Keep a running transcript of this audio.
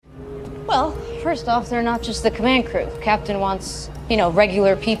Well, first off, they're not just the command crew. Captain wants,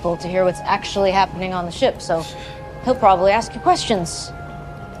 regular people to hear what's actually happening on the ship, so he'll probably ask you questions.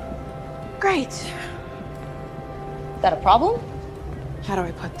 Great. Is that a problem? How do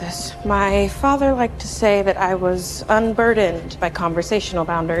I put this? My father liked to say that I was unburdened by conversational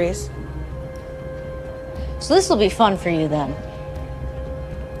boundaries. So this will be fun for you then.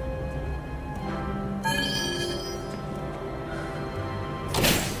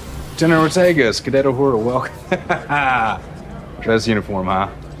 Lieutenant Ortegas, Cadet Uhura, welcome. Dress uniform,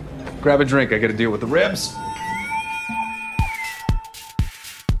 huh? Grab a drink, I gotta deal with the ribs.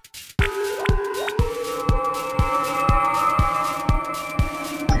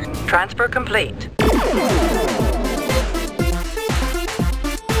 Transfer complete.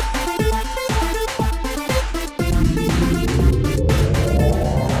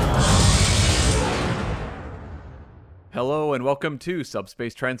 Hello and welcome to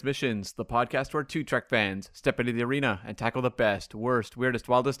Subspace Transmissions, the podcast where two Trek fans step into the arena and tackle the best, worst, weirdest,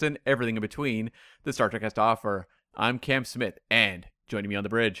 wildest, and everything in between that Star Trek has to offer. I'm Cam Smith, and joining me on the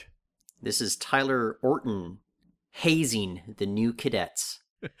bridge. This is Tyler Orton, hazing the new cadets.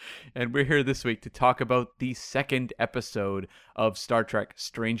 And we're here this week to talk about the second episode of Star Trek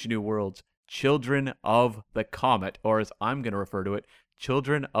Strange New Worlds, Children of the Comet, or as I'm going to refer to it,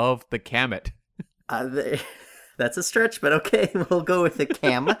 Children of the Camet. That's a stretch, but okay, we'll go with the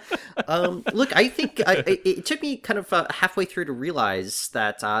Cam. Look, I think it took me kind of halfway through to realize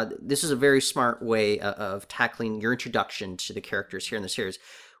that this is a very smart way of tackling your introduction to the characters here in the series.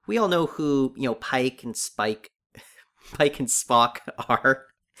 We all know who, Pike and Spock are.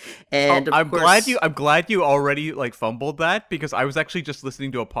 And I'm glad you already fumbled that, because I was actually just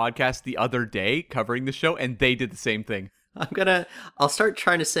listening to a podcast the other day covering the show, and they did the same thing. I'll start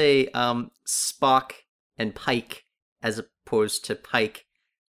trying to say Spock and Pike as opposed to Pike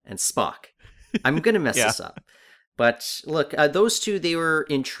and Spock. I'm gonna mess this up. But look, those two, they were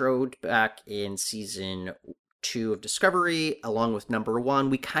introed back in season 2 of Discovery, along with number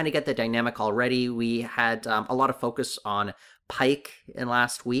 1. We kind of get the dynamic already. We had a lot of focus on Pike in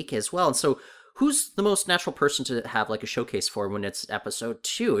last week as well. And so who's the most natural person to have a showcase for when it's episode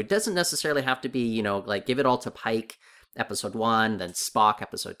 2? It doesn't necessarily have to be, give it all to Pike episode 1, then Spock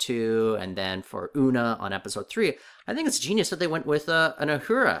episode 2, and then for Una on episode 3. I think it's genius that they went with an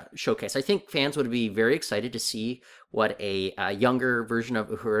Uhura showcase. I think fans would be very excited to see what a younger version of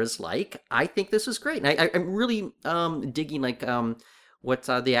Uhura is like. I think this is great. And I'm really digging what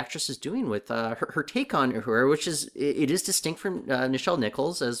the actress is doing with her take on Uhura, which is distinct from Nichelle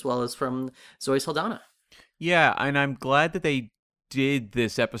Nichols as well as from Zoe Saldana. Yeah, and I'm glad that they did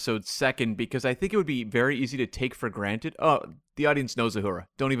this episode second, because I think it would be very easy to take for granted. Oh, the audience knows Uhura.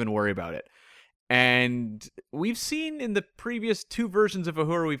 Don't even worry about it. And we've seen in the previous 2 versions of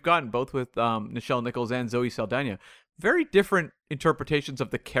Uhura we've gotten, both with Nichelle Nichols and Zoe Saldana, very different interpretations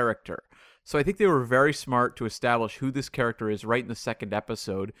of the character. So I think they were very smart to establish who this character is right in the second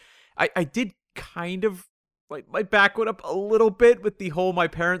episode. I did kind of my back went up a little bit with the whole my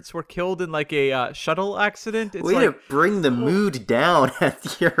parents were killed in a shuttle accident. It's way to bring the mood down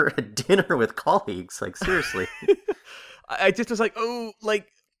at your dinner with colleagues. Seriously. I just was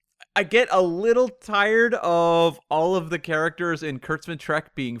I get a little tired of all of the characters in Kurtzman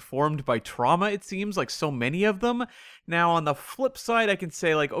Trek being formed by trauma, it seems, so many of them. Now, on the flip side, I can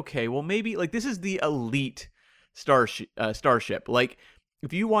say, okay, well, maybe, this is the elite starship.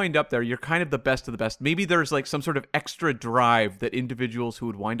 If you wind up there, you're kind of the best of the best. Maybe there's some sort of extra drive that individuals who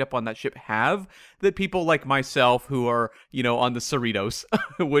would wind up on that ship have that people like myself who are, on the Cerritos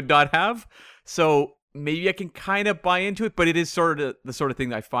would not have. So maybe I can kind of buy into it, but it is sort of the sort of thing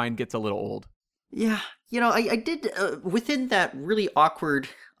that I find gets a little old. Yeah, I did, within that really awkward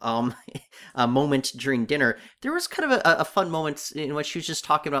moment during dinner, there was kind of a fun moment in which she was just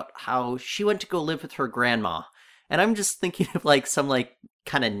talking about how she went to go live with her grandma. And I'm just thinking of some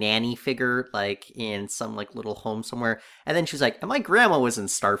kind of nanny figure, in some little home somewhere. And then she's like, and my grandma was in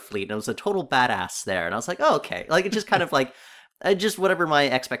Starfleet and it was a total badass there. And I was like, oh, okay. It just kind of just whatever my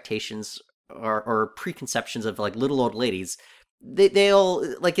expectations or preconceptions of little old ladies, they all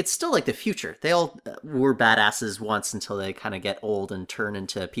it's still the future. They all were badasses once until they kind of get old and turn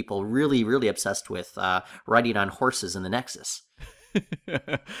into people really, really obsessed with riding on horses in the Nexus.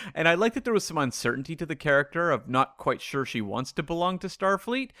 And I like that there was some uncertainty to the character of not quite sure she wants to belong to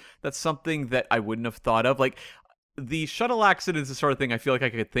Starfleet. That's something that I wouldn't have thought of. The shuttle accident is the sort of thing I feel like I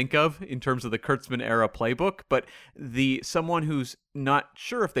could think of in terms of the Kurtzman era playbook, but someone who's not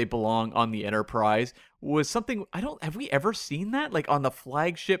sure if they belong on the Enterprise was something have we ever seen that? On the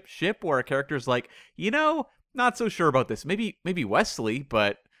flagship ship where a character's not so sure about this. Maybe Wesley,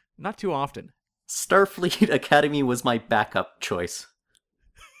 but Not too often. Starfleet Academy was my backup choice.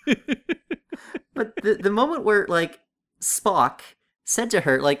 But the moment where, like, Spock said to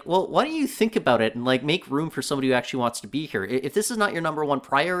her, like, well, why don't you think about it and, like, make room for somebody who actually wants to be here? If this is not your number one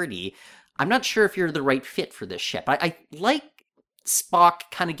priority, I'm not sure if you're the right fit for this ship. I like Spock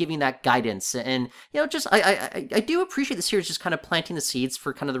kind of giving that guidance, and, you know, just I do appreciate the series just kind of planting the seeds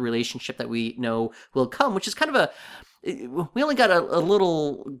for kind of the relationship that we know will come, which is kind of we only got a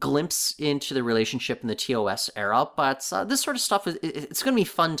little glimpse into the relationship in the TOS era, but this sort of stuff it's going to be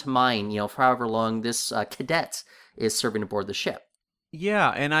fun to mine, you know, for however long this cadet is serving aboard the ship. Yeah,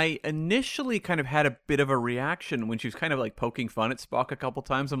 and I initially kind of had a bit of a reaction when she was kind of like poking fun at Spock a couple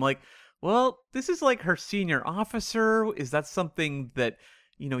times. I'm like, well, this is like her senior officer. Is that something that,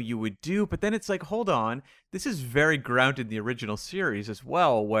 you know, you would do? But then it's like, hold on, this is very grounded in the original series as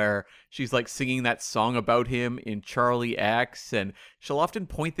well, where she's like singing that song about him in Charlie X, and she'll often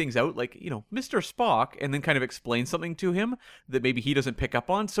point things out like, you know, Mr. Spock, and then kind of explain something to him that maybe he doesn't pick up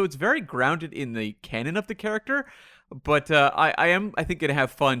on. So it's very grounded in the canon of the character. But I think, going to have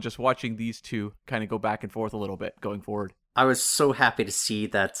fun just watching these two kind of go back and forth a little bit going forward. I was so happy to see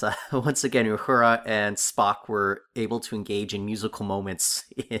that, once again, Uhura and Spock were able to engage in musical moments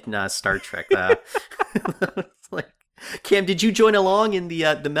in Star Trek. Like, Cam, did you join along in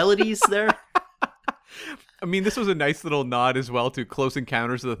the melodies there? I mean, this was a nice little nod as well to Close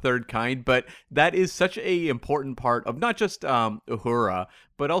Encounters of the Third Kind, but that is such a important part of not just Uhura,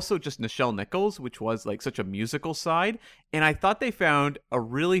 but also just Nichelle Nichols, which was like such a musical side. And I thought they found a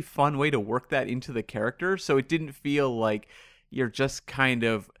really fun way to work that into the character, so it didn't feel like you're just kind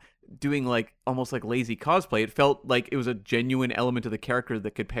of doing like almost like lazy cosplay. It felt like it was a genuine element of the character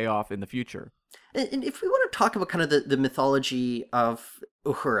that could pay off in the future. And if we want to talk about kind of the mythology of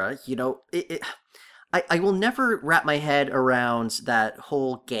Uhura, you know, I will never wrap my head around that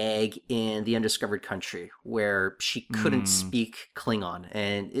whole gag in The Undiscovered Country where she couldn't speak Klingon,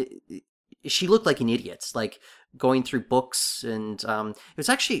 and she looked like an idiot, like going through books. And it was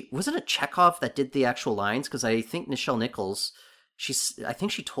actually, wasn't it Chekhov that did the actual lines? Because I think Nichelle Nichols, I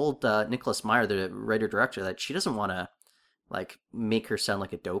think she told Nicholas Meyer, the writer-director, that she doesn't want to like make her sound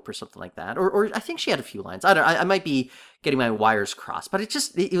like a dope or something like that. Or I think she had a few lines. I might be getting my wires crossed, but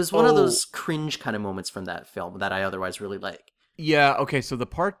it was one of those cringe kind of moments from that film that I otherwise really like. Yeah, okay, so the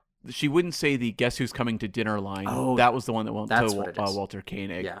part she wouldn't say the "Guess who's coming to dinner" line. Oh, that was the one that went to Walter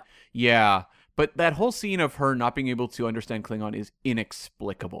Koenig. Yeah. But that whole scene of her not being able to understand Klingon is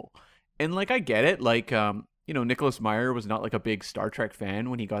inexplicable. And like I get it, like you know, Nicholas Meyer was not like a big Star Trek fan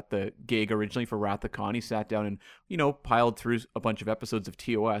when he got the gig originally for Wrath of Khan. He sat down and, you know, piled through a bunch of episodes of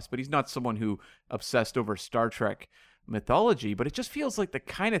TOS, but he's not someone who obsessed over Star Trek mythology. But it just feels like the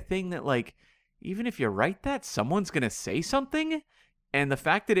kind of thing that, like, even if you write that, someone's going to say something. And the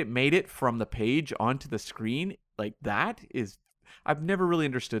fact that it made it from the page onto the screen, like that is, I've never really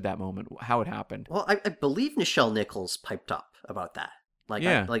understood that moment, how it happened. Well, I believe Nichelle Nichols piped up about that. Like,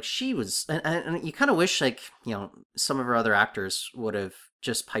 yeah. Like she was, and you kind of wish, like, you know, some of our other actors would have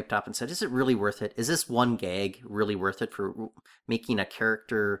just piped up and said, is it really worth it? Is this one gag really worth it for making a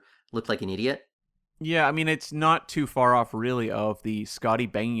character look like an idiot? Yeah, I mean, it's not too far off, really, of the Scotty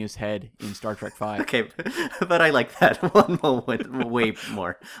banging his head in Star Trek V. Okay, but I like that one moment way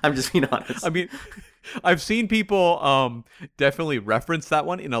more. I'm just being honest. I mean, I've seen people definitely reference that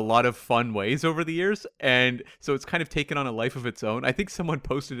one in a lot of fun ways over the years, and so it's kind of taken on a life of its own. I think someone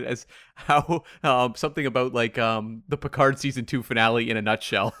posted it as how something about like the Picard season 2 finale in a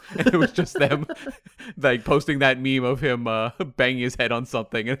nutshell, and it was just them like posting that meme of him banging his head on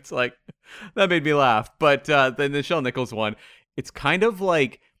something, and it's like that made me laugh. But the Nichelle Nichols one, it's kind of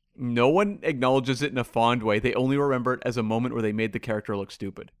like no one acknowledges it in a fond way. They only remember it as a moment where they made the character look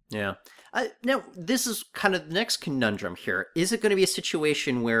stupid. Yeah. Now, this is kind of the next conundrum here. Is it going to be a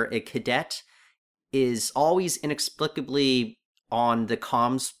situation where a cadet is always inexplicably on the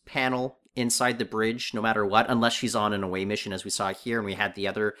comms panel inside the bridge, no matter what, unless she's on an away mission, as we saw here, and we had the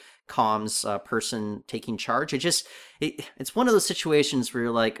other comms person taking charge? It's one of those situations where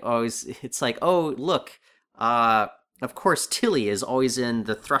you're like, oh, it's like, oh, look, of course, Tilly is always in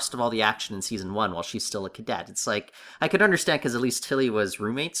the thrust of all the action in season 1 while she's still a cadet. It's like, I could understand because at least Tilly was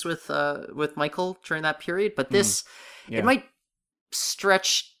roommates with Michael during that period, but this, it might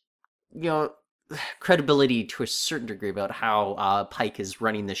stretch, you know, credibility to a certain degree about how Pike is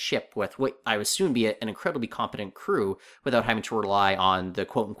running the ship with what I would assume be an incredibly competent crew without having to rely on the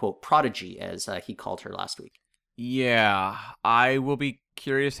quote-unquote prodigy, as he called her last week. Yeah, I will be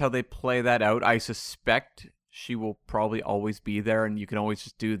curious how they play that out. I suspect she will probably always be there, and you can always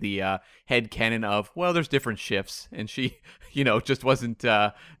just do the head canon of, well, there's different shifts, and she, just wasn't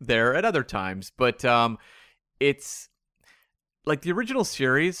there at other times. But it's like the original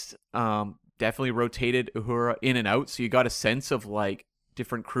series definitely rotated Uhura in and out, so you got a sense of like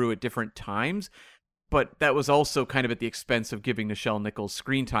different crew at different times. But that was also kind of at the expense of giving Nichelle Nichols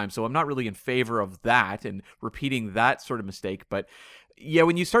screen time. So I'm not really in favor of that and repeating that sort of mistake. But yeah,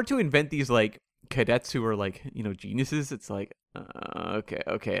 when you start to invent these like cadets who are like, geniuses, it's like,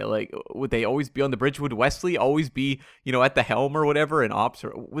 okay. Like, would they always be on the bridge? Would Wesley always be, at the helm or whatever in ops?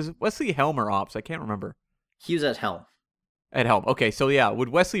 Or was Wesley helm or ops? I can't remember. He was at helm. At helm. Okay, so yeah, would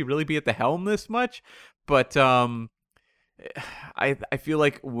Wesley really be at the helm this much? But I feel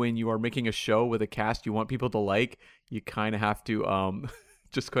like when you are making a show with a cast you want people to like, you kind of have to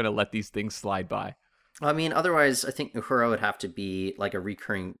just kind of let these things slide by. I mean, otherwise, I think Uhura would have to be like a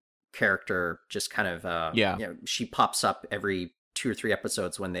recurring character, just kind of, she pops up every 2 or 3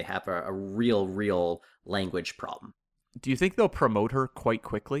 episodes when they have a real language problem. Do you think they'll promote her quite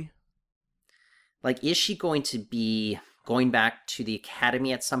quickly? Like, is she going to be going back to the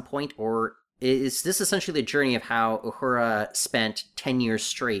academy at some point, or is this essentially the journey of how Uhura spent 10 years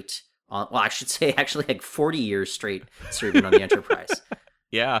straight on, well, I should say actually like 40 years straight serving on the Enterprise?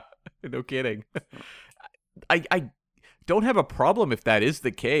 Yeah, no kidding. I don't have a problem if that is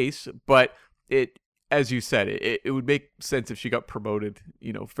the case, but it, as you said, it would make sense if she got promoted,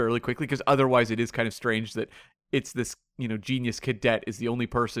 fairly quickly, because otherwise it is kind of strange that it's this, genius cadet is the only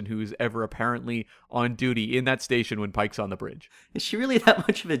person who's ever apparently on duty in that station when Pike's on the bridge. Is she really that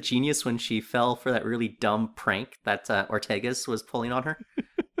much of a genius when she fell for that really dumb prank that Ortegas was pulling on her?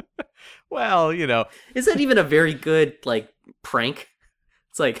 Well, Is that even a very good, like, prank?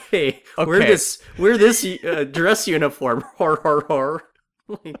 It's like, hey, wear this dress uniform. Horror.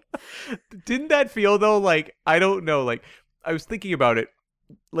 Like, didn't that feel, though, like, I don't know, like, I was thinking about it,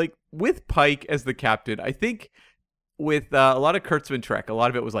 like, with Pike as the captain, I think with a lot of Kurtzman Trek, a lot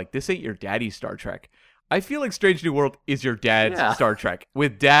of it was like, this ain't your daddy's Star Trek. I feel like Strange New World is your dad's Star Trek,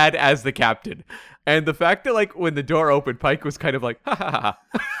 with dad as the captain. And the fact that, like, when the door opened, Pike was kind of like, ha ha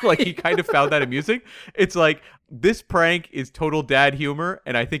ha. Like, he kind of found that amusing. It's like, this prank is total dad humor,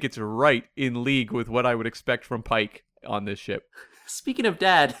 and I think it's right in league with what I would expect from Pike on this ship. Speaking of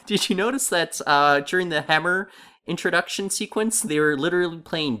dad, did you notice that during the Hammer introduction sequence, they were literally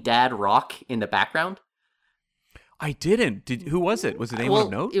playing Dad Rock in the background? I didn't. Who was it? Was it anyone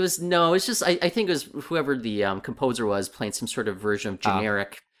of note? It's just, I think it was whoever the composer was playing some sort of version of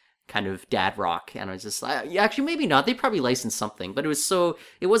generic kind of dad rock. And I was just like, actually, maybe not. They probably licensed something, but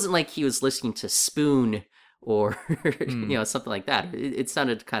it wasn't like he was listening to Spoon or, something like that. It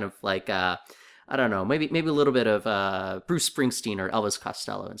sounded kind of like, I don't know, maybe a little bit of Bruce Springsteen or Elvis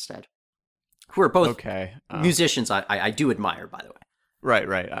Costello instead, who are both musicians I do admire, by the way.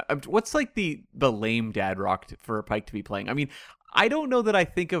 Right. What's like the lame dad rock for Pike to be playing? I mean, I don't know that I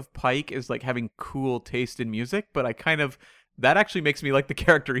think of Pike as like having cool taste in music, but that actually makes me like the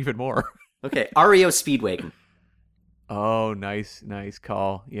character even more. Okay, REO Speedwagon. Oh, nice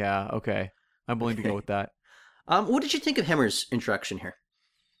call. Yeah, okay. I'm willing to go with that. What did you think of Hemmer's introduction here?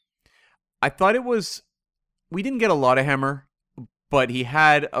 I thought we didn't get a lot of Hemmer, but he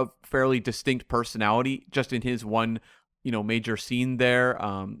had a fairly distinct personality just in his one major scene there,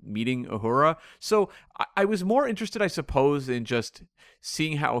 meeting Uhura. So I was more interested, I suppose, in just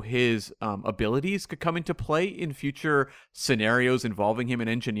seeing how his abilities could come into play in future scenarios involving him in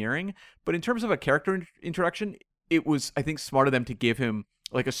engineering. But in terms of a character introduction, it was, I think, smart of them to give him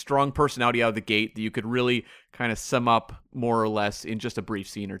like a strong personality out of the gate that you could really kind of sum up more or less in just a brief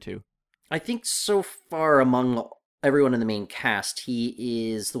scene or two. I think so far among everyone in the main cast,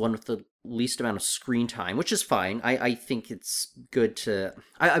 he is the one with the least amount of screen time, which is fine. I think it's good to...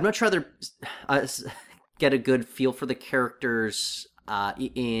 I'd much rather get a good feel for the characters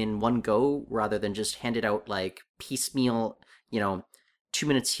in one go rather than just hand it out like piecemeal, 2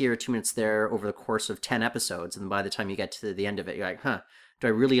 minutes here, 2 minutes there over the course of 10 episodes. And by the time you get to the end of it, you're like, do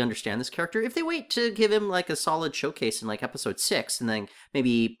I really understand this character? If they wait to give him like a solid showcase in like episode 6 and then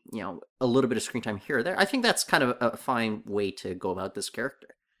maybe, a little bit of screen time here or there, I think that's kind of a fine way to go about this character.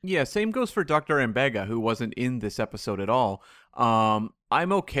 Yeah, same goes for Dr. Mbega, who wasn't in this episode at all. I'm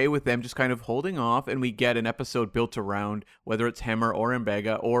okay with them just kind of holding off, and we get an episode built around whether it's Hemmer or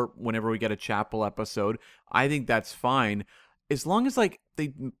Mbega, or whenever we get a Chapel episode. I think that's fine, as long as like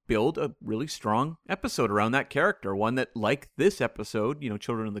they build a really strong episode around that character, one that, like this episode,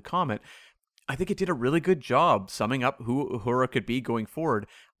 Children of the Comet, I think it did a really good job summing up who Uhura could be going forward.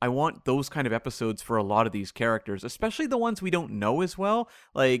 I want those kind of episodes for a lot of these characters, especially the ones we don't know as well.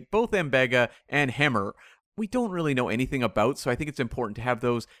 Like both Mbega and Hemmer we don't really know anything about, so I think it's important to have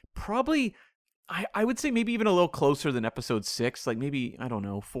those probably. I would say maybe even a little closer than episode 6, like maybe, I don't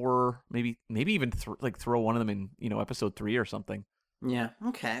know, 4, maybe even like throw one of them in, episode 3 or something. Yeah,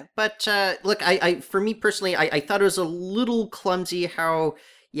 okay. But look, I for me personally, I thought it was a little clumsy how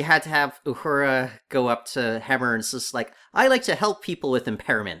you had to have Uhura go up to Hammer and it's just like, I like to help people with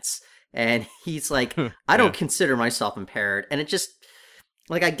impairments. And he's like, I don't consider myself impaired. And it just,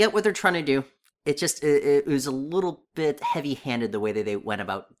 like, I get what they're trying to do. It just, it was a little bit heavy-handed the way that they went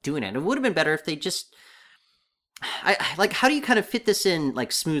about doing it. It would have been better if they just, like, how do you kind of fit this in,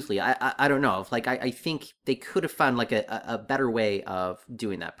 like, smoothly? I don't know. Like, I think they could have found, like, a better way of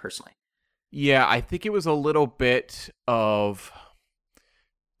doing that, personally. Yeah, I think it was a little bit of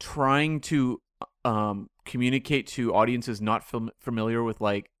trying to communicate to audiences not familiar with,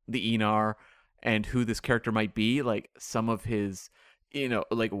 like, the Enar and who this character might be, like, some of his,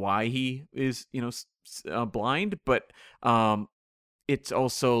 like, why he is, blind, but it's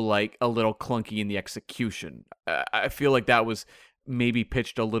also, like, a little clunky in the execution. I feel like that was maybe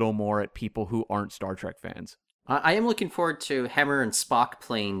pitched a little more at people who aren't Star Trek fans. I am looking forward to Hammer and Spock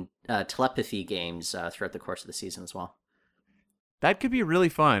playing telepathy games throughout the course of the season as well. That could be really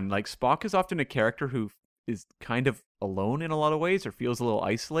fun. Like, Spock is often a character who is kind of alone in a lot of ways or feels a little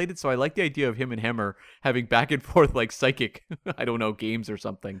isolated, so I like the idea of him and Hammer having back and forth, like, psychic, I don't know, games or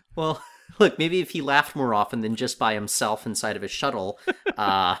something. Well, look, maybe if he laughed more often than just by himself inside of his shuttle,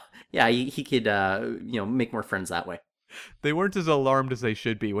 yeah, he could, make more friends that way. They weren't as alarmed as they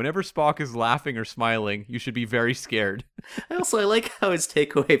should be. Whenever Spock is laughing or smiling, you should be very scared. I like how his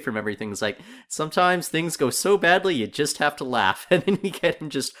takeaway from everything is like, sometimes things go so badly you just have to laugh. And then you get him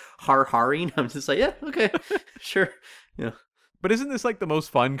just har-harring. I'm just like, yeah, okay, sure. Yeah. But isn't this like the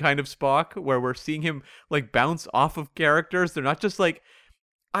most fun kind of Spock, where we're seeing him like bounce off of characters? They're not just like,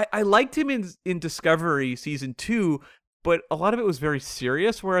 I liked him in Discovery season 2, but a lot of it was very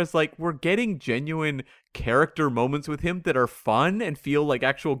serious, whereas, like, we're getting genuine character moments with him that are fun and feel like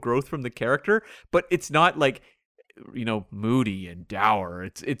actual growth from the character, but it's not, like, moody and dour.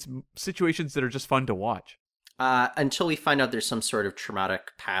 It's situations that are just fun to watch. Until we find out there's some sort of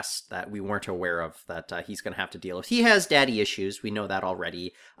traumatic past that we weren't aware of that he's going to have to deal with. He has daddy issues. We know that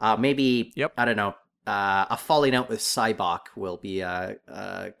already. Maybe, yep. I don't know, a falling out with Sybok will be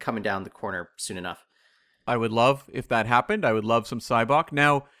coming down the corner soon enough. I would love if that happened. I would love some Sybok.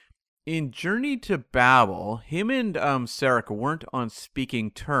 Now, in Journey to Babel, him and Sarek weren't on speaking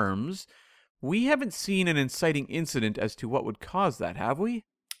terms. We haven't seen an inciting incident as to what would cause that, have we?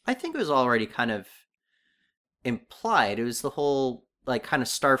 I think it was already kind of implied. It was the whole, like, kind of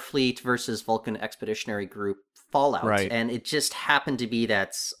Starfleet versus Vulcan Expeditionary Group fallout. Right. And it just happened to be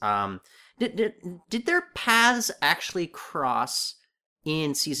that, did their paths actually cross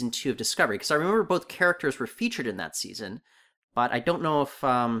in season 2 of Discovery? Because I remember both characters were featured in that season, but I don't know if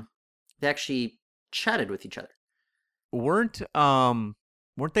they actually chatted with each other. Weren't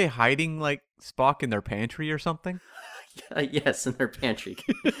they hiding, like, Spock in their pantry or something? Yes, in their pantry.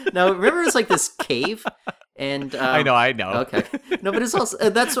 Now, remember, it's like this cave, and I know. Okay, no, but it's also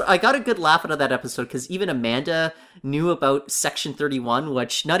that's I got a good laugh out of that episode because even Amanda knew about Section 31,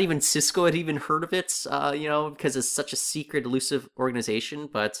 which not even Cisco had even heard of it. Because it's such a secret, elusive organization,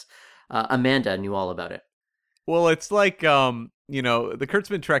 but Amanda knew all about it. Well, it's like, the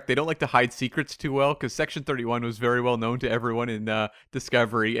Kurtzman Trek, they don't like to hide secrets too well, because Section 31 was very well known to everyone in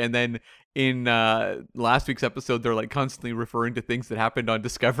Discovery. And then in last week's episode, they're like constantly referring to things that happened on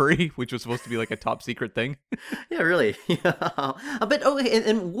Discovery, which was supposed to be like a top secret thing. Yeah, really. Yeah. But,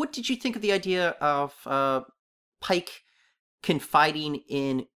 and what did you think of the idea of Pike confiding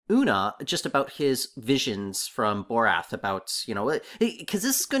in Una just about his visions from Borath about, because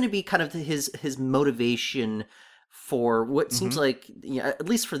this is going to be kind of his motivation for what seems like, at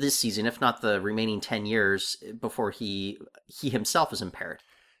least for this season, if not the remaining 10 years before he himself is impaired.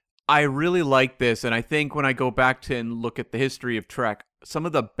 I really like this, and I think when I go back to and look at the history of Trek, some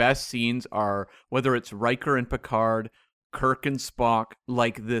of the best scenes are, whether it's Riker and Picard, Kirk and Spock,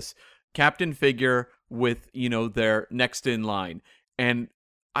 like this captain figure with, their next in line. And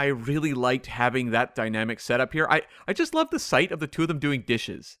I really liked having that dynamic set up here. I just love the sight of the two of them doing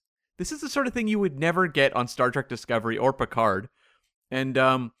dishes. This is the sort of thing you would never get on Star Trek Discovery or Picard. And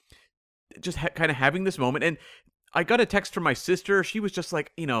just kind of having this moment. And I got a text from my sister. She was just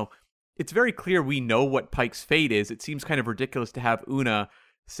like, it's very clear we know what Pike's fate is. It seems kind of ridiculous to have Una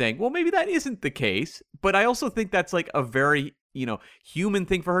saying, well, maybe that isn't the case. But I also think that's like a very, human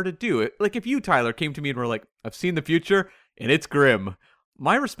thing for her to do. Like if you, Tyler, came to me and were like, I've seen the future and it's grim.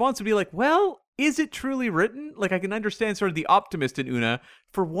 My response would be like, well, is it truly written? Like, I can understand sort of the optimist in Una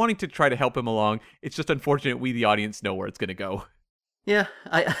for wanting to try to help him along. It's just unfortunate we, the audience, know where it's going to go. Yeah,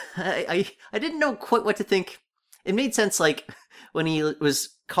 I didn't know quite what to think. It made sense, like, when he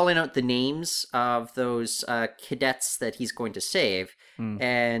was calling out the names of those cadets that he's going to save,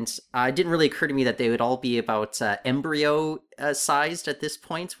 and it didn't really occur to me that they would all be about embryo-sized at this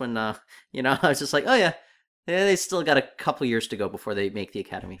point, when, I was just like, oh yeah, they still got a couple years to go before they make the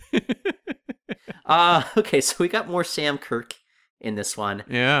academy. Okay, so we got more Sam Kirk in this one.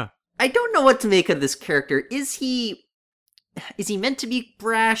 Yeah. I don't know what to make of this character. Is he meant to be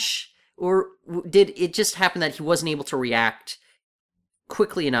brash, or did it just happen that he wasn't able to react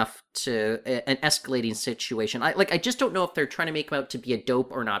quickly enough to an escalating situation? I just don't know if they're trying to make him out to be a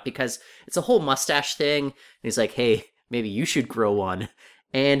dope or not, because it's a whole mustache thing. And he's like, hey, maybe you should grow one.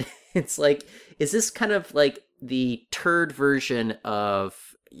 And it's like, is this kind of like the turd version of,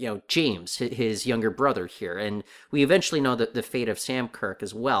 James, his younger brother here? And we eventually know the fate of Sam Kirk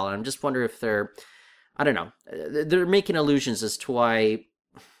as well. And I'm just wondering if they're making allusions as to why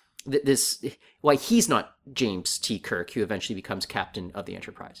why he's not James T. Kirk, who eventually becomes captain of the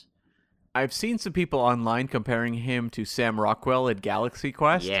Enterprise. I've seen some people online comparing him to Sam Rockwell at Galaxy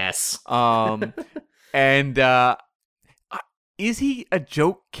Quest. Yes. And is he a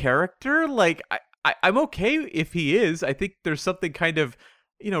joke character? Like, I'm okay if he is. I think there's something kind of,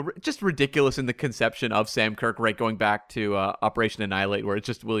 just ridiculous in the conception of Sam Kirk, right? Going back to Operation Annihilate, where it's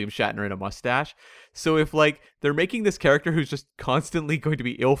just William Shatner in a mustache. So if, like, they're making this character who's just constantly going to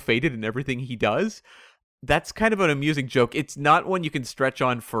be ill-fated in everything he does, that's kind of an amusing joke. It's not one you can stretch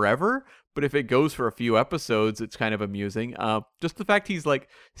on forever, but if it goes for a few episodes, it's kind of amusing. Just the fact he's, like,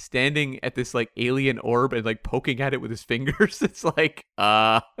 standing at this, like, alien orb and, like, poking at it with his fingers, it's like,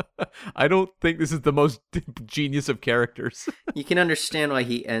 I don't think this is the most genius of characters. You can understand why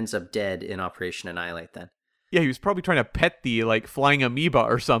he ends up dead in Operation Annihilate, then. Yeah, he was probably trying to pet the, like, flying amoeba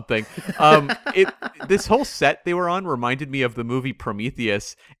or something. This whole set they were on reminded me of the movie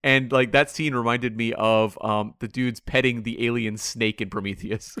Prometheus, and, like, that scene reminded me of the dudes petting the alien snake in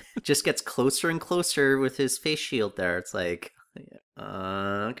Prometheus. It just gets closer and closer with his face shield there. It's like,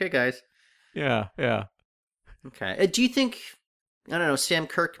 okay, guys. Yeah. Okay. Do you think, I don't know, Sam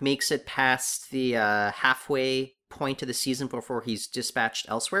Kirk makes it past the halfway point of the season before he's dispatched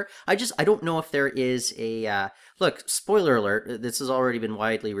elsewhere? I don't know if there is a look, spoiler alert, this has already been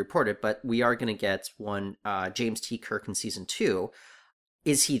widely reported, but we are going to get one James T. Kirk in season 2.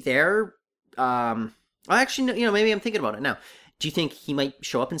 Is he there? Actually, maybe I'm thinking about it now. Do you think he might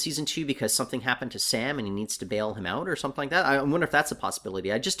show up in season 2 because something happened to Sam and he needs to bail him out or something like that? I wonder if that's a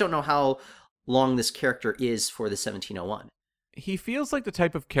possibility. I just don't know how long this character is for the 1701. He feels like the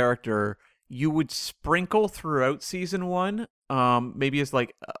type of character you would sprinkle throughout season 1, maybe as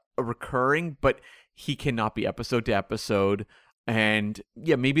like a recurring, but he cannot be episode to episode. And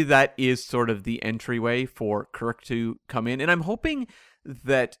yeah, maybe that is sort of the entryway for Kirk to come in. And I'm hoping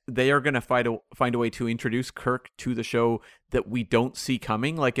that they are going to find a way to introduce Kirk to the show that we don't see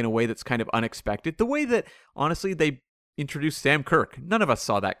coming, like in a way that's kind of unexpected. The way that, honestly, they introduced Sam Kirk. None of us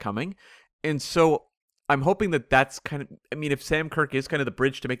saw that coming. And so I'm hoping that that's kind of, I mean, if Sam Kirk is kind of the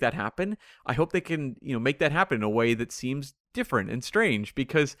bridge to make that happen, I hope they can, make that happen in a way that seems different and strange,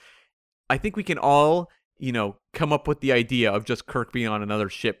 because I think we can all, come up with the idea of just Kirk being on another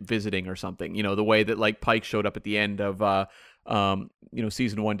ship visiting or something, the way that like Pike showed up at the end of,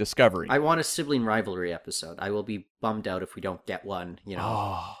 season 1 Discovery. I want a sibling rivalry episode. I will be bummed out if we don't get one,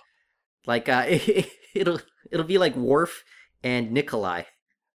 Oh. Like, it'll be like Worf and Nikolai.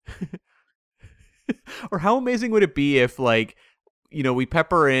 Or how amazing would it be if, like, we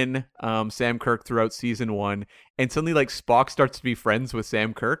pepper in Sam Kirk throughout season 1, and suddenly, like, Spock starts to be friends with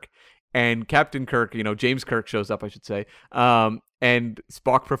Sam Kirk, and Captain Kirk, James Kirk shows up, I should say, and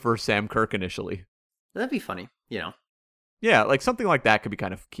Spock prefers Sam Kirk initially. That'd be funny, Yeah, like, something like that could be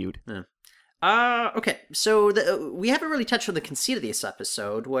kind of cute. Yeah. Okay, so we haven't really touched on the conceit of this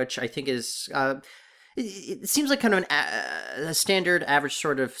episode, which I think is... It seems like kind of a standard, average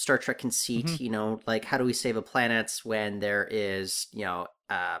sort of Star Trek conceit, like how do we save a planet when there is,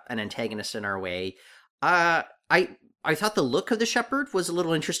 an antagonist in our way. I thought the look of the Shepherd was a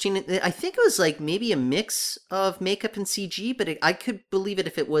little interesting. I think it was like maybe a mix of makeup and CG, but I could believe it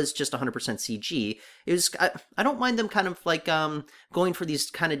if it was just 100% CG. It was, I don't mind them kind of like going for these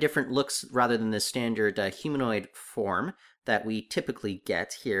kind of different looks rather than the standard humanoid form that we typically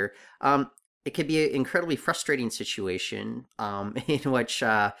get here. It could be an incredibly frustrating situation in which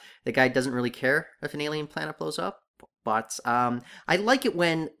the guy doesn't really care if an alien planet blows up. But I like it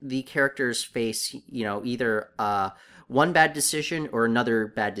when the characters face, either one bad decision or another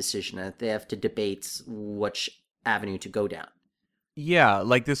bad decision, and they have to debate which avenue to go down. Yeah,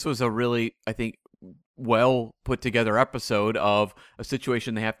 like this was a really, I think, well put together episode of a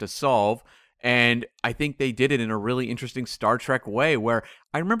situation they have to solve. And I think they did it in a really interesting Star Trek way, where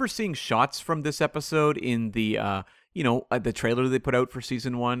I remember seeing shots from this episode in the, the trailer they put out for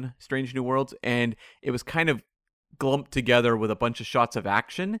season 1, Strange New Worlds, and it was kind of glumped together with a bunch of shots of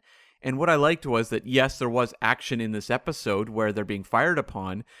action. And what I liked was that, yes, there was action in this episode where they're being fired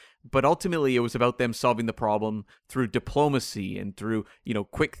upon, but ultimately it was about them solving the problem through diplomacy and through,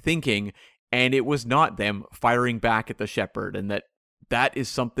 quick thinking, and it was not them firing back at the Shepherd. And that is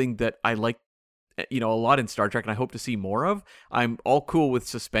something that I like, a lot in Star Trek, and I hope to see more of. I'm all cool with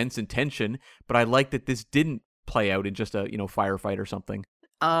suspense and tension, but I like that this didn't play out in just a, firefight or something.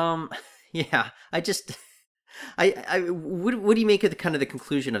 Yeah, what do you make of the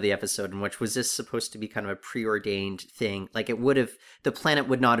conclusion of the episode, in which was this supposed to be kind of a preordained thing? Like the planet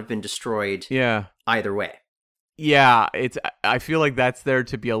would not have been destroyed either way. Yeah, I feel like that's there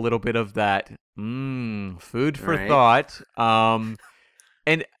to be a little bit of that food for thought.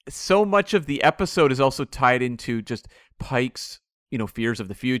 And so much of the episode is also tied into just Pike's, fears of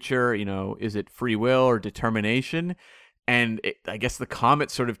the future. Is it free will or determination? And I guess the comet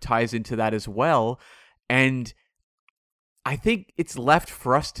sort of ties into that as well. And I think it's left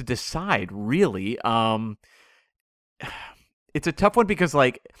for us to decide, really. It's a tough one because,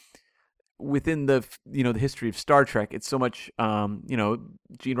 like, within the history of Star Trek, it's so much,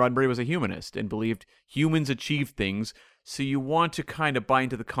 Gene Roddenberry was a humanist and believed humans achieve things. So you want to kind of buy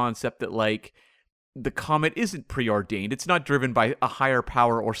into the concept that, like, the comet isn't preordained. It's not driven by a higher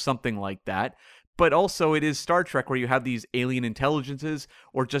power or something like that. But also it is Star Trek, where you have these alien intelligences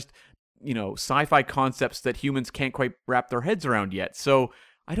or just, sci-fi concepts that humans can't quite wrap their heads around yet. So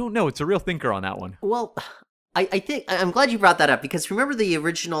I don't know. It's a real thinker on that one. Well, I think I'm glad you brought that up, because remember the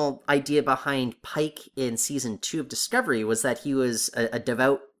original idea behind Pike in season 2 of Discovery was that he was a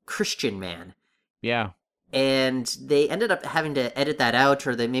devout Christian man. Yeah. And they ended up having to edit that out,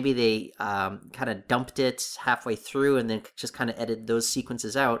 or maybe they kind of dumped it halfway through and then just kind of edited those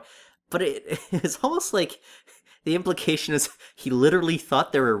sequences out. But it's almost like the implication is he literally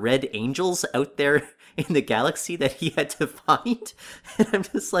thought there were red angels out there in the galaxy that he had to find. And I'm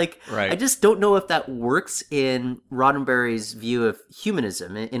just like, right. I just don't know if that works in Roddenberry's view of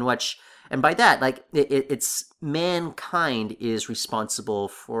humanism, in which, and by that, like, it's mankind is responsible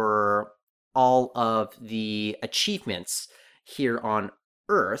for all of the achievements here on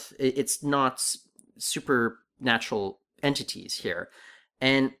Earth. It's not supernatural entities here.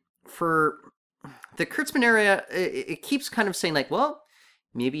 And for the Kurtzman area, it keeps kind of saying, like, well,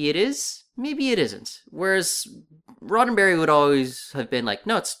 maybe it is, maybe it isn't. Whereas Roddenberry would always have been like,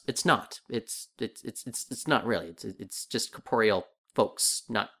 no, it's not. It's not really. It's just corporeal folks,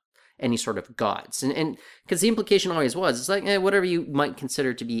 not any sort of gods. And because the implication always was, it's like, whatever you might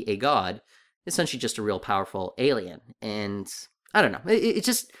consider to be a god, essentially just a real powerful alien. And I don't know.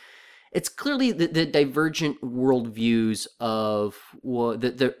 It's clearly the divergent worldviews of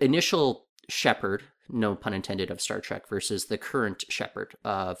the initial Shepherd, no pun intended, of Star Trek versus the current Shepherd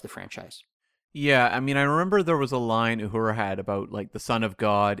of the franchise. Yeah, I mean, I remember there was a line Uhura had about, like, the Son of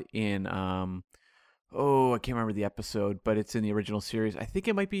God in, I can't remember the episode, but it's in the original series. I think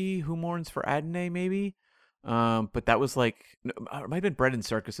it might be Who Mourns for Adonai, maybe? But that was, like, it might have been Bread and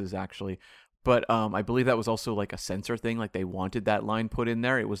Circuses, actually. But I believe that was also, like, a censor thing. Like, they wanted that line put in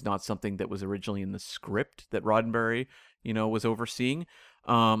there. It was not something that was originally in the script that Roddenberry, was overseeing.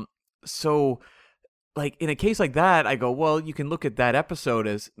 So, like, in a case like that, I go, well, you can look at that episode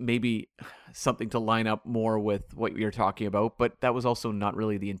as maybe something to line up more with what you're talking about, but that was also not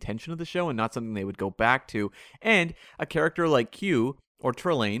really the intention of the show and not something they would go back to. And a character like Q or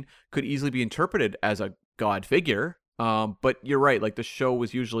Trelane could easily be interpreted as a god figure, but you're right, like, the show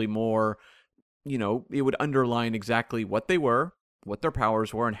was usually more, it would underline exactly what they were, what their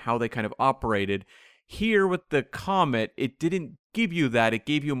powers were, and how they kind of operated. Here with the comet, it didn't give you that. It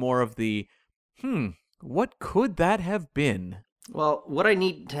gave you more of the, what could that have been? Well, what I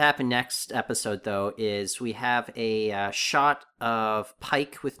need to happen next episode, though, is we have a shot of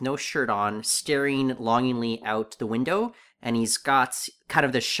Pike with no shirt on, staring longingly out the window, and he's got kind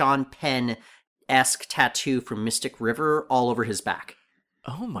of the Sean Penn-esque tattoo from Mystic River all over his back.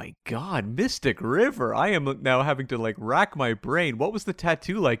 Oh my god, Mystic River. I am now having to, like, rack my brain. What was the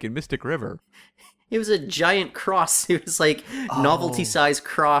tattoo like in Mystic River? It was a giant cross. It was like novelty-sized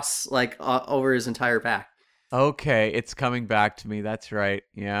cross, like, over his entire back. Okay, it's coming back to me. That's right.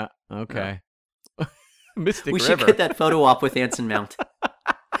 Yeah, okay. Yeah. Mystic We River. should get that photo op with Anson Mount.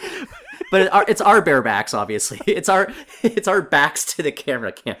 But it's our bare backs, obviously. It's our backs to the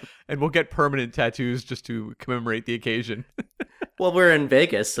camera cam. And we'll get permanent tattoos just to commemorate the occasion. Well, we're in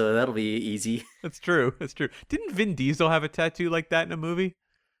Vegas, so that'll be easy. That's true. That's true. Didn't Vin Diesel have a tattoo like that in a movie?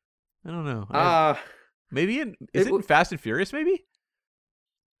 I don't know. Maybe is it in Fast and Furious? Maybe.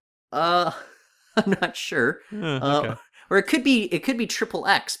 I'm not sure. Okay. Or it could be triple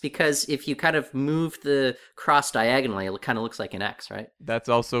X, because if you kind of move the cross diagonally, it kind of looks like an X, right? That's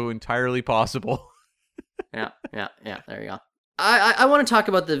also entirely possible. Yeah. There you go. I want to talk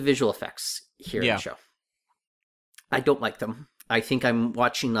about the visual effects here in the show. I don't like them. I think I'm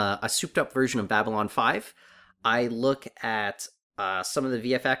watching a souped-up version of Babylon 5. I look at some of the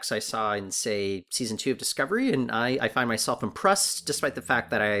VFX I saw in, say, Season 2 of Discovery, and I find myself impressed, despite the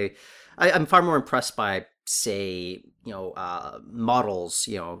fact that I'm far more impressed by, say, models,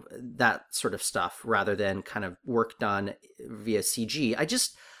 that sort of stuff, rather than kind of work done via CG.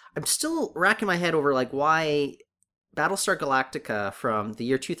 I'm still racking my head over, like, why Battlestar Galactica from the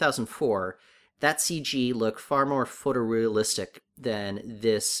year 2004, that CG looked far more photorealistic than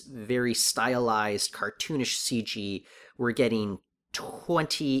this very stylized, cartoonish CG we're getting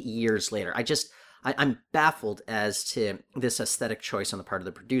 20 years later. I'm baffled as to this aesthetic choice on the part of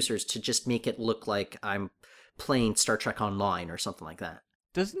the producers to just make it look like I'm playing Star Trek Online or something like that.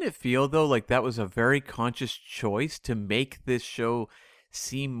 Doesn't it feel, though, like that was a very conscious choice to make this show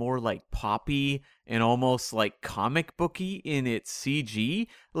seem more like poppy and almost like comic booky in its CG?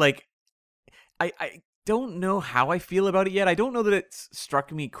 Like, I don't know how I feel about it yet. I don't know that it's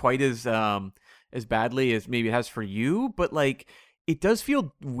struck me quite as badly as maybe it has for you, but like, it does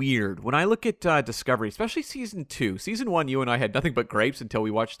feel weird when I look at Discovery, especially Season 2. Season 1, you and I had nothing but grapes until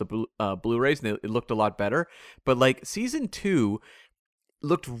we watched the Blu-rays, and it looked a lot better. But like, Season 2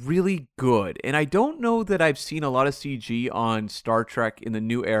 looked really good, and I don't know that I've seen a lot of CG on Star Trek in the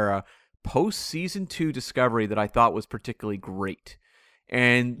new era post Season 2 Discovery that I thought was particularly great.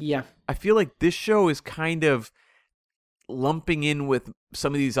 And yeah, I feel like this show is kind of lumping in with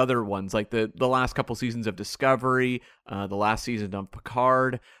some of these other ones, like the last couple seasons of Discovery, the last season of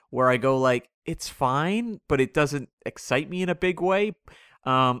Picard, where I go like, it's fine, but it doesn't excite me in a big way.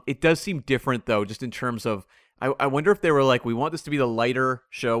 It does seem different, though, just in terms of, I wonder if they were like, we want this to be the lighter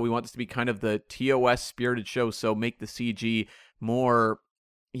show, we want this to be kind of the TOS spirited show, so make the CG more,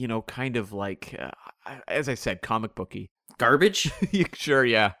 kind of like, as I said, comic booky. Garbage? Sure,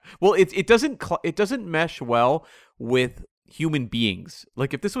 yeah. Well, it doesn't mesh well with human beings.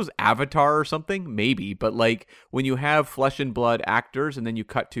 Like, if this was Avatar or something, maybe, but like when you have flesh and blood actors and then you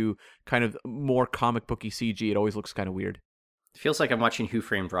cut to kind of more comic booky CG, it always looks kind of weird. It feels like I'm watching Who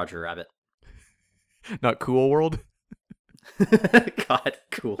Framed Roger Rabbit. Not Cool World? God,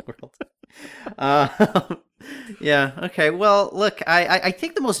 Cool World. Yeah, okay. Well, look, I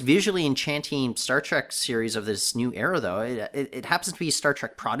think the most visually enchanting Star Trek series of this new era, though, it happens to be Star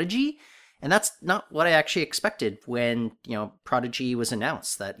Trek Prodigy, and that's not what I actually expected when, Prodigy was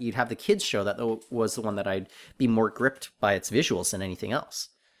announced, that you'd have the kids show. That was the one that I'd be more gripped by its visuals than anything else.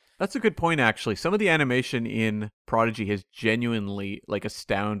 That's a good point, actually. Some of the animation in Prodigy has genuinely, like,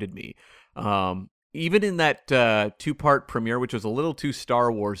 astounded me. Even in that 2-part premiere, which was a little too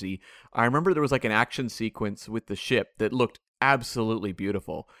Star Wars-y, I remember there was like an action sequence with the ship that looked absolutely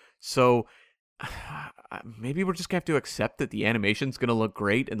beautiful. So maybe we're just going to have to accept that the animation's going to look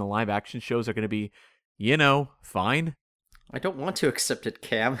great and the live action shows are going to be, fine. I don't want to accept it,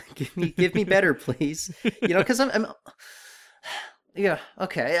 Cam. Give me better, please. Because I'm yeah,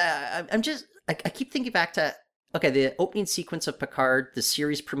 okay. I keep thinking back to, the opening sequence of Picard, the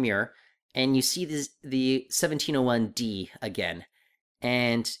series premiere, and you see the 1701D again.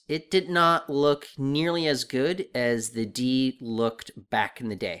 And it did not look nearly as good as the D looked back in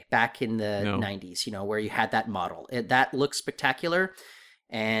the day, back in the 90s, where you had that model. That looked spectacular.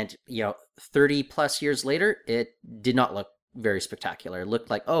 And, 30 plus years later, it did not look very spectacular. It looked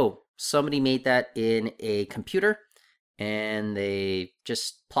like, somebody made that in a computer and they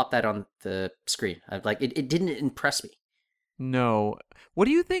just plopped that on the screen. It didn't impress me. No. What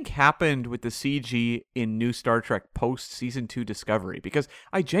do you think happened with the CG in new Star Trek post Season 2 Discovery? Because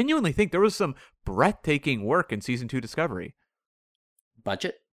I genuinely think there was some breathtaking work in Season 2 Discovery.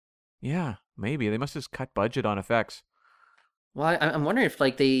 Budget? Yeah, maybe. They must just cut budget on effects. Well, I'm wondering if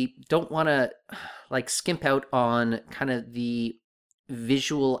they don't want to skimp out on kind of the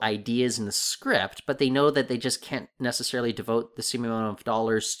visual ideas in the script, but they know that they just can't necessarily devote the same amount of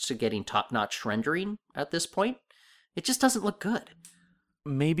dollars to getting top-notch rendering at this point. It just doesn't look good.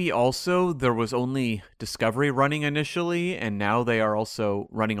 maybe also there was only Discovery running initially, and now they are also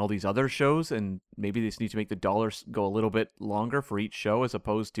running all these other shows, and maybe they just need to make the dollars go a little bit longer for each show as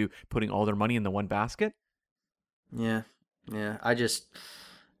opposed to putting all their money in the one basket. Yeah, yeah.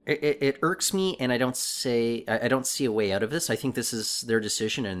 It irks me, and I don't see a way out of this. I think this is their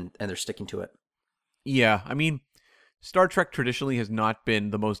decision, and they're sticking to it. Yeah, I mean, Star Trek traditionally has not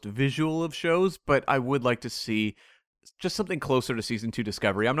been the most visual of shows, but I would like to see just something closer to season 2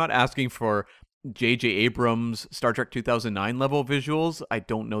 Discovery. I'm not asking for J.J. Abrams Star Trek 2009 level visuals. I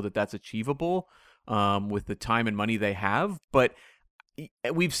don't know that that's achievable with the time and money they have, but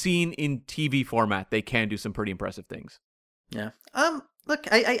we've seen in TV format they can do some pretty impressive things. Yeah. Look,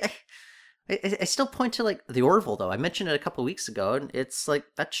 I still point to like the Orville though. I mentioned it a couple of weeks ago, and it's like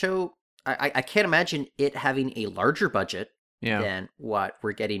that show. I can't imagine it having a larger budget than what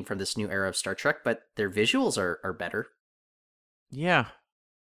we're getting from this new era of Star Trek, but their visuals are better. Yeah.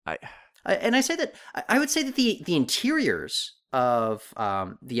 And I say that I would say that the interiors of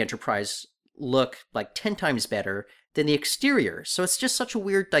the Enterprise look like 10 times better than the exterior. So it's just such a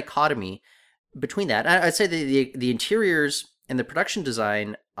weird dichotomy between that. I'd say the interiors and the production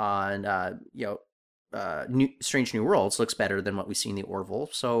design on Strange New Worlds looks better than what we see in the Orville.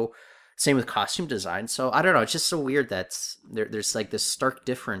 So same with costume design. So I don't know. It's just so weird that there's like this stark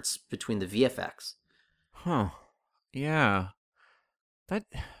difference between the VFX. Huh. Yeah. That,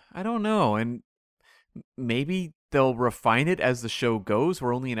 I don't know. And maybe they'll refine it as the show goes.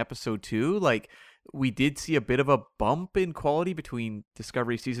 We're only in episode 2. Like, we did see a bit of a bump in quality between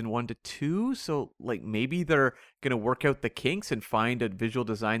Discovery season 1 to 2. So, like, maybe they're going to work out the kinks and find a visual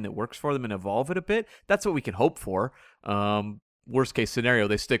design that works for them and evolve it a bit. That's what we can hope for. Worst case scenario,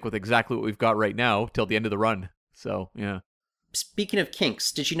 they stick with exactly what we've got right now till the end of the run. So, yeah. Speaking of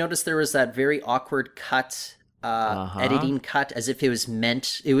kinks, did you notice there was that very awkward cut, editing cut, as if it was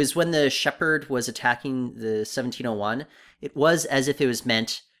meant... It was when the Shepard was attacking the 1701. It was as if it was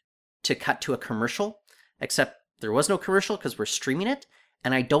meant to cut to a commercial, except there was no commercial because we're streaming it.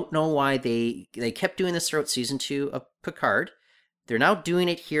 And I don't know why they kept doing this throughout season 2 of Picard. They're now doing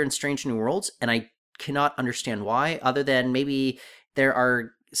it here in Strange New Worlds, and I cannot understand why, other than maybe there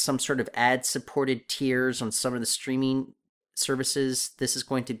are some sort of ad-supported tiers on some of the streaming services this is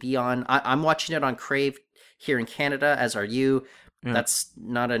going to be on. I'm watching it on Crave here in Canada, as are you. Yeah. That's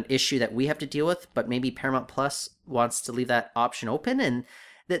not an issue that we have to deal with, but maybe Paramount Plus wants to leave that option open. And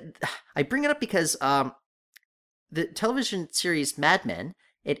I bring it up because the television series Mad Men,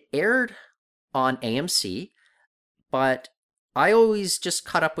 it aired on AMC, but I always just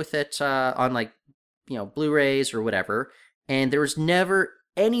caught up with it on like, Blu-rays or whatever, and there was never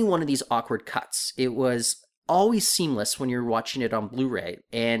any one of these awkward cuts. It was always seamless when you're watching it on Blu-ray,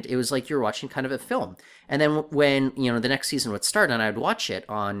 and it was like you're watching kind of a film. And then when, the next season would start and I'd watch it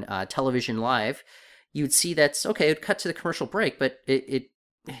on television live, you'd see that's, okay, it would cut to the commercial break, but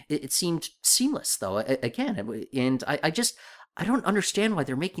it seemed seamless, though, again. And I don't understand why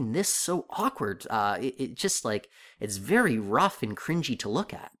they're making this so awkward. It just, like, it's very rough and cringy to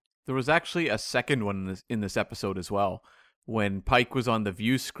look at. There was actually a second one in this episode as well. When Pike was on the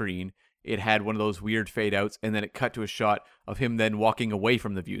view screen, it had one of those weird fade outs, and then it cut to a shot of him then walking away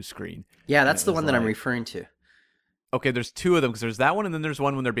from the view screen. Yeah, that's the one that I'm referring to. Okay, there's two of them, because there's that one, and then there's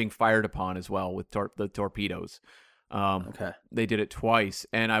one when they're being fired upon as well with the torpedoes. Okay. They did it twice,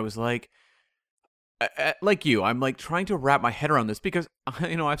 and I was like you, I'm like trying to wrap my head around this, because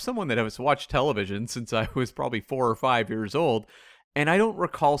I'm someone that has watched television since I was probably 4 or 5 years old, and I don't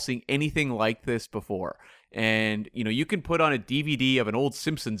recall seeing anything like this before. And, you can put on a DVD of an old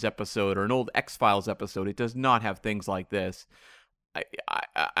Simpsons episode or an old X-Files episode. It does not have things like this.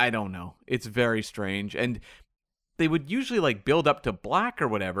 I don't know. It's very strange. And they would usually like build up to black or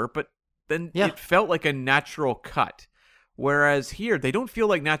whatever, but then it felt like a natural cut. Whereas here, they don't feel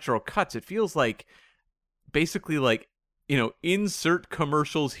like natural cuts. It feels like basically like, insert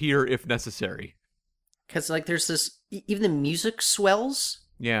commercials here if necessary. Because like there's this, even the music swells.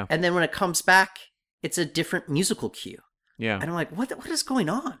 Yeah. And then when it comes back, it's a different musical cue. Yeah. And I'm like, what is going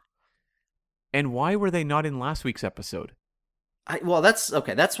on? And why were they not in last week's episode? That's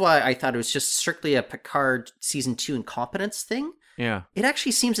okay. That's why I thought it was just strictly a Picard season 2 incompetence thing. Yeah. It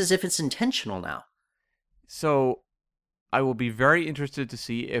actually seems as if it's intentional now. So I will be very interested to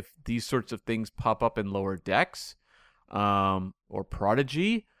see if these sorts of things pop up in Lower Decks, or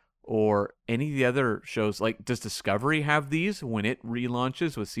Prodigy, or any of the other shows. Like, does Discovery have these when it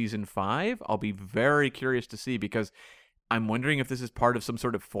relaunches with season 5? I'll be very curious to see, because I'm wondering if this is part of some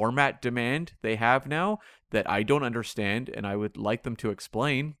sort of format demand they have now that I don't understand, and I would like them to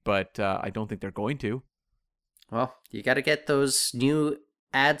explain, but I don't think they're going to. Well, you got to get those new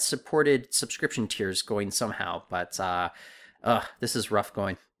ad-supported subscription tiers going somehow, but this is rough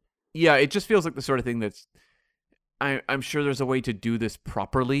going. Yeah, it just feels like the sort of thing that's I'm sure there's a way to do this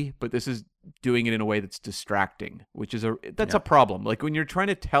properly, but this is doing it in a way that's distracting, which is a problem. Like when you're trying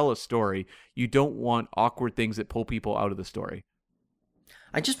to tell a story, you don't want awkward things that pull people out of the story.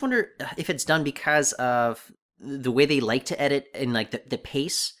 I just wonder if it's done because of the way they like to edit, and like the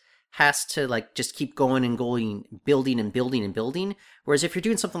pace has to like just keep going and going, building and building and building. Whereas if you're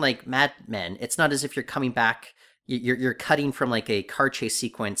doing something like Mad Men, it's not as if you're coming back, you're cutting from like a car chase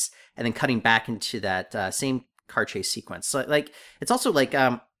sequence and then cutting back into that same car chase sequence. So like it's also like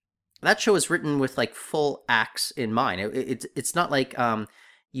that show is written with like full acts in mind. It's not like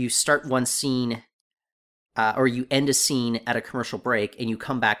you start one scene or you end a scene at a commercial break and you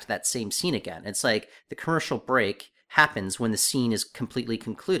come back to that same scene again. It's like the commercial break happens when the scene is completely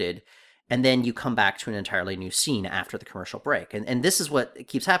concluded, and then you come back to an entirely new scene after the commercial break. And this is what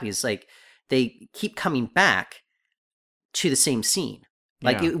keeps happening. It's like they keep coming back to the same scene.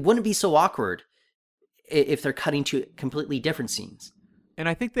 Like it wouldn't be so awkward if they're cutting to completely different scenes. And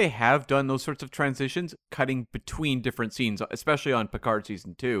I think they have done those sorts of transitions, cutting between different scenes, especially on Picard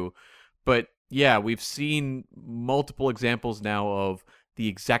Season 2. But yeah, we've seen multiple examples now of the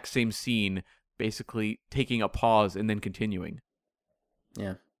exact same scene basically taking a pause and then continuing.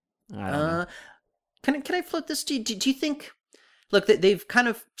 Yeah. I don't know. Can I flip this? Do you think... Look, they've kind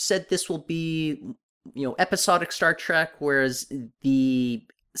of said this will be, episodic Star Trek, whereas the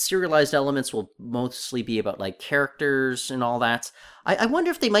serialized elements will mostly be about like characters and all that. I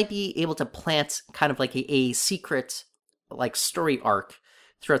wonder if they might be able to plant kind of like a secret like story arc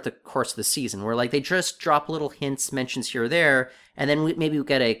throughout the course of the season, where like they just drop little hints, mentions here or there, and then maybe we'll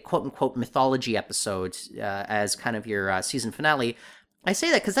get a quote unquote mythology episode as kind of your season finale. I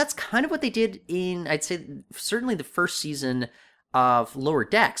say that because that's kind of what they did in, I'd say, certainly the first season of Lower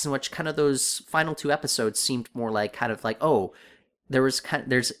Decks, in which kind of those final 2 episodes seemed more like kind of like, oh, there's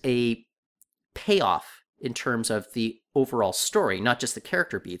a payoff in terms of the overall story, not just the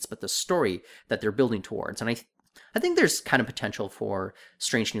character beats, but the story that they're building towards. And I think there's kind of potential for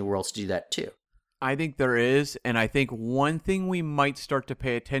Strange New Worlds to do that too. I think there is, and I think one thing we might start to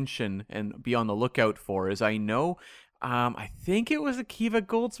pay attention and be on the lookout for is I think it was Akiva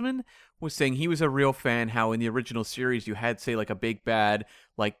Goldsman was saying he was a real fan how in the original series you had, say, like a big bad,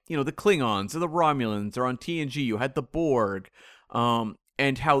 like, the Klingons or the Romulans, or on TNG you had the Borg,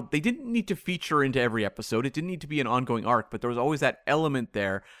 and how they didn't need to feature into every episode. It didn't need to be an ongoing arc, but there was always that element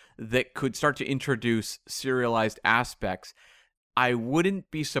there that could start to introduce serialized aspects. I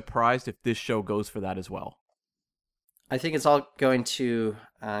wouldn't be surprised if this show goes for that as well. I think it's all going to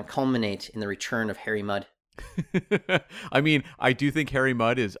culminate in the return of Harry Mudd. I mean, I do think Harry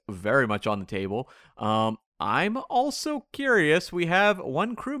Mudd is very much on the table. I'm also curious. We have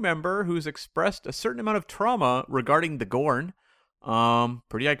one crew member who's expressed a certain amount of trauma regarding the Gorn.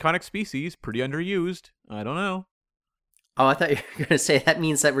 Pretty iconic species, pretty underused. I don't know. Oh, I thought you were going to say that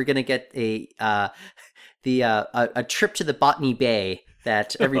means that we're going to get a trip to the Botany Bay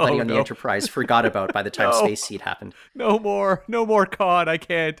that everybody on the Enterprise forgot about by the time Space Seed happened. No more Khan. I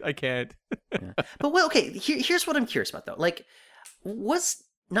can't. Yeah. But well, okay. Here's what I'm curious about though. Like, was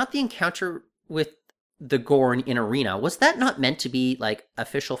not the encounter with the Gorn in Arena, was that not meant to be like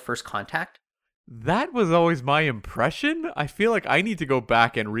official first contact? That was always my impression. I feel like I need to go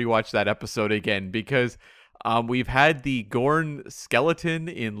back and rewatch that episode again because we've had the Gorn skeleton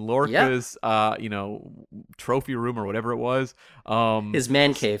in Lorca's, trophy room or whatever it was. His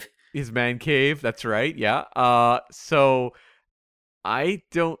man cave. His man cave. That's right. Yeah. So I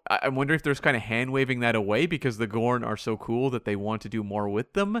wonder if there's kind of hand waving that away because the Gorn are so cool that they want to do more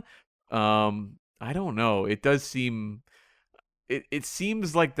with them. I don't know. It does seem, it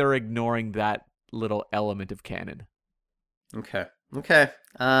seems like they're ignoring that little element of canon. Okay.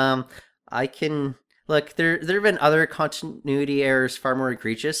 I can look. There have been other continuity errors far more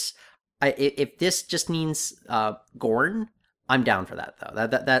egregious. If this just means Gorn, I'm down for that though.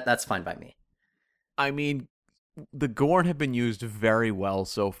 That's fine by me. I mean, the Gorn have been used very well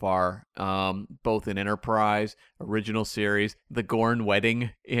so far, both in Enterprise, original series, the Gorn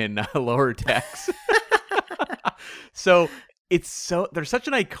wedding in Lower Decks. So they're such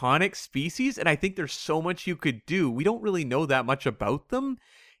an iconic species, and I think there's so much you could do. We don't really know that much about them.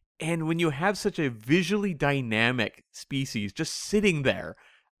 And when you have such a visually dynamic species just sitting there,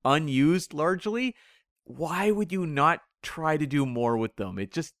 unused largely, why would you not try to do more with them?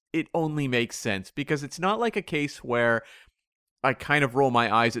 It only makes sense because it's not like a case where I kind of roll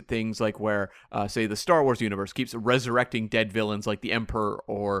my eyes at things like where, say, the Star Wars universe keeps resurrecting dead villains like the Emperor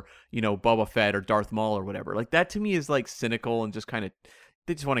or, Boba Fett or Darth Maul or whatever. Like that to me is like cynical and just kind of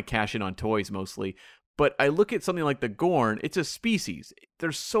they just want to cash in on toys mostly. But I look at something like the Gorn, it's a species.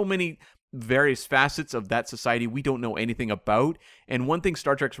 There's so many various facets of that society we don't know anything about. And one thing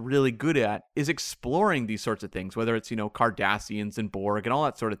Star Trek's really good at is exploring these sorts of things, whether it's, Cardassians and Borg and all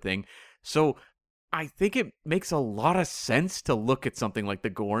that sort of thing. So I think it makes a lot of sense to look at something like the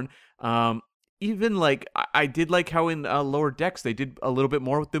Gorn. Even like, I did like how in Lower Decks they did a little bit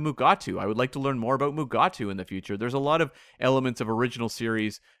more with the Mugatu. I would like to learn more about Mugatu in the future. There's a lot of elements of original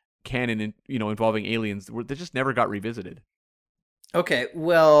series canon, involving aliens that just never got revisited. Okay,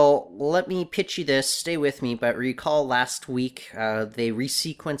 well, let me pitch you this. Stay with me, but recall last week they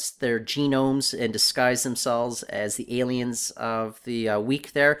resequenced their genomes and disguised themselves as the aliens of the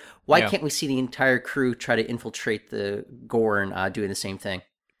week there. Why can't we see the entire crew try to infiltrate the Gorn doing the same thing?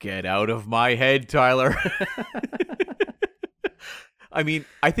 Get out of my head, Tyler. I mean,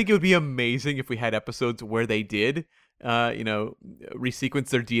 I think it would be amazing if we had episodes where they did, resequence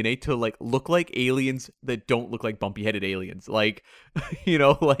their DNA to look like aliens that don't look like bumpy-headed aliens, like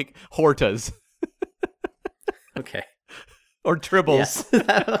Hortas. Okay. Or Tribbles. Yes.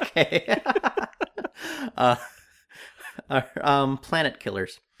 Okay. Planet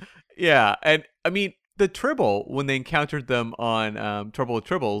killers. Yeah, and I mean the Tribble, when they encountered them on Trouble with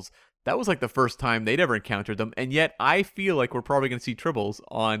Tribbles, that was like the first time they'd ever encountered them, and yet I feel like we're probably going to see Tribbles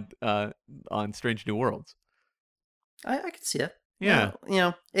on Strange New Worlds. I could see it. Yeah.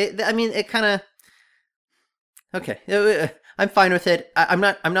 It kind of... Okay. I'm fine with it. I'm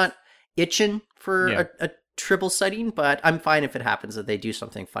not itching for a Tribble sighting, but I'm fine if it happens that they do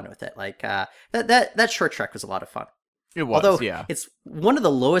something fun with it. Like, that short trek was a lot of fun. It was, although yeah. It's one of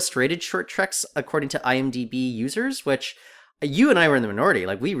the lowest rated short treks according to IMDb users, which you and I were in the minority.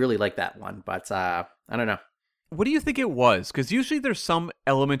 Like, we really like that one, but I don't know. What do you think it was? Because usually there's some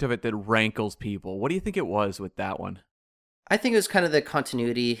element of it that rankles people. What do you think it was with that one? I think it was kind of the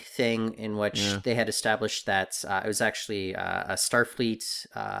continuity thing in which they had established that it was actually a Starfleet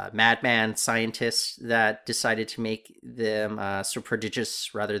madman scientist that decided to make them so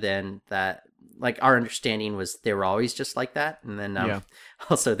prodigious rather than that. Like, our understanding was they were always just like that. And then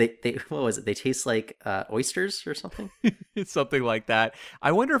also they what was it? They taste like oysters or something? It's something like that.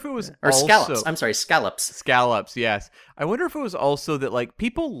 I wonder if it was or also... scallops. I'm sorry, scallops. Scallops, yes. I wonder if it was also that, like,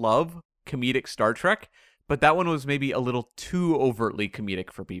 people love comedic Star Trek, but that one was maybe a little too overtly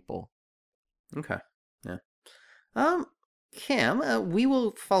comedic for people. Okay. Yeah. Cam, we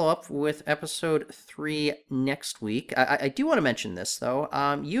will follow up with episode 3 next week. I do want to mention this, though.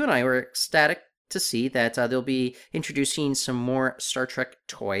 You and I were ecstatic to see that they'll be introducing some more Star Trek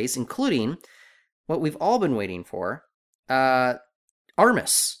toys, including what we've all been waiting for,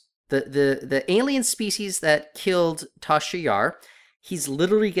 Armus, the alien species that killed Tasha Yar. He's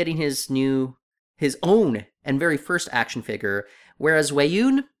literally getting his own and very first action figure, whereas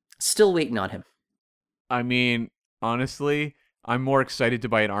Weyoun, still waiting on him. I mean, honestly, I'm more excited to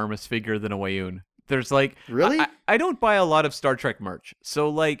buy an Armus figure than a Weyoun. There's like... Really? I don't buy a lot of Star Trek merch. So,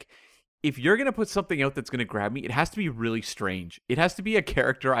 like, if you're going to put something out that's going to grab me, it has to be really strange. It has to be a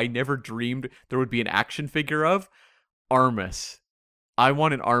character I never dreamed there would be an action figure of. Armus. I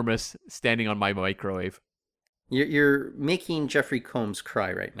want an Armus standing on my microwave. You're making Jeffrey Combs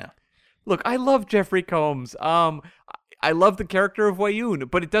cry right now. Look, I love Jeffrey Combs. I love the character of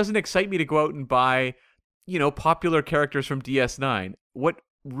Weyoun, but it doesn't excite me to go out and buy, popular characters from DS9. What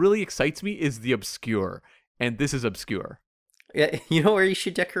really excites me is the obscure, and this is obscure. Yeah, you know where you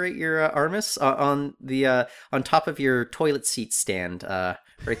should decorate your Armus? On top of your toilet seat stand,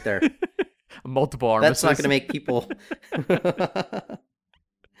 right there. Multiple Armuses. That's not going to make people.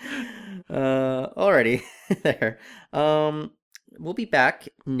 Alrighty, there. We'll be back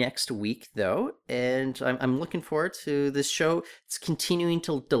next week, though, and I'm looking forward to this show. It's continuing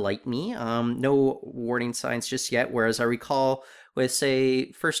to delight me. No warning signs just yet, whereas I recall with,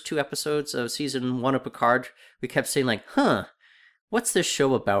 say, first 2 episodes of season 1 of Picard, we kept saying, like, what's this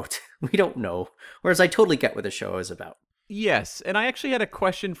show about? We don't know. Whereas I totally get what the show is about. Yes, and I actually had a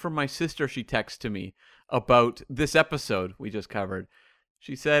question from my sister. She texted me about this episode we just covered.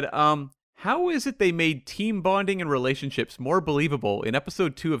 She said, how is it they made team bonding and relationships more believable in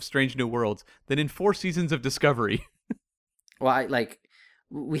episode 2 of Strange New Worlds than in 4 seasons of Discovery? Well,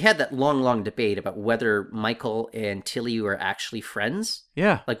 we had that long debate about whether Michael and Tilly were actually friends.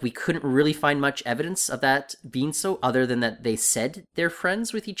 Yeah. Like, we couldn't really find much evidence of that being so, other than that they said they're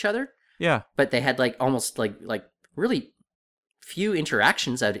friends with each other. Yeah. But they had, like, almost, like really few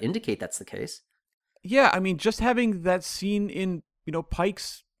interactions that would indicate that's the case. Yeah, I mean, just having that scene in,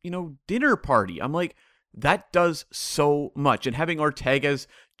 Pike's, dinner party. I'm like, that does so much. And having Ortega's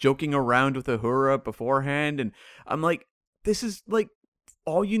joking around with Uhura beforehand. And I'm like, this is like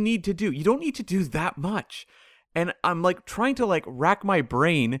all you need to do. You don't need to do that much. And I'm like trying to like rack my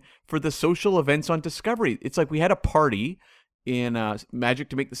brain for the social events on Discovery. It's like we had a party in Magic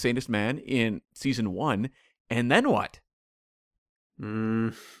to Make the Sanest Man in season 1, and then what?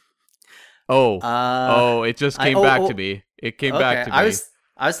 It just came back to me. It came back to me.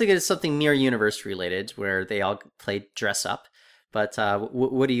 I was thinking of something Mirror Universe related, where they all played dress up. But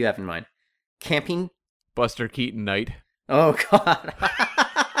what do you have in mind? Camping? Buster Keaton night. Oh God.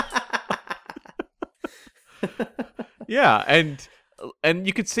 Yeah, and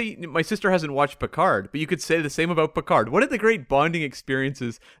you could say my sister hasn't watched Picard, but you could say the same about Picard. What are the great bonding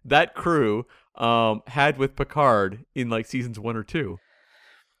experiences that crew had with Picard in like seasons 1 or 2?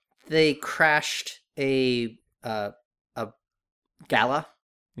 They crashed a gala.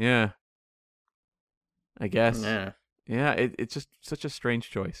 Yeah, I guess. Yeah, It's just such a strange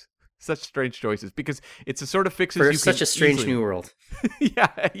choice. Such strange choices, because it's the sort of fixes for you such can a strange easily... new world.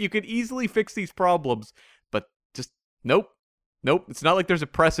 Yeah, you could easily fix these problems, but just nope. It's not like there's a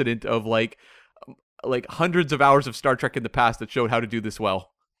precedent of like hundreds of hours of Star Trek in the past that showed how to do this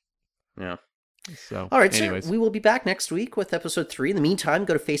well. Yeah. So, all right, anyways. So we will be back next week with episode 3. In the meantime,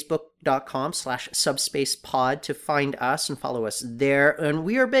 go to facebook.com/subspacepod to find us and follow us there. And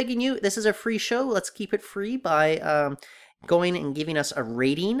we are begging you, this is a free show. Let's keep it free by going and giving us a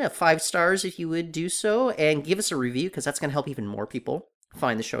rating of 5 stars if you would do so, and give us a review, because that's going to help even more people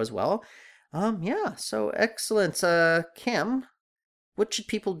find the show as well. Yeah, so excellent. Cam, what should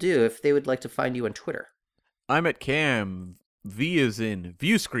people do if they would like to find you on Twitter? I'm at Cam. V is in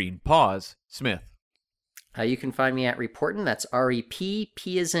view screen, pause, Smith. You can find me at Reportin'. That's R-E-P.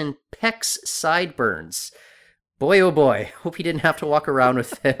 P is in Pecs Sideburns. Boy, oh boy. Hope he didn't have to walk around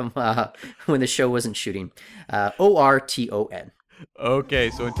with him when the show wasn't shooting. O-R-T-O-N. Okay,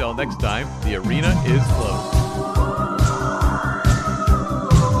 so until next time, the arena is closed.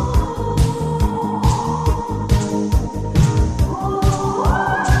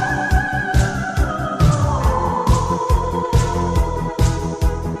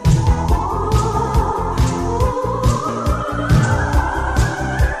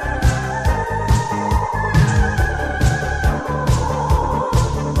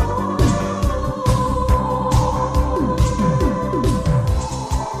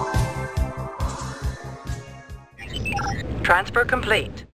 Transfer complete.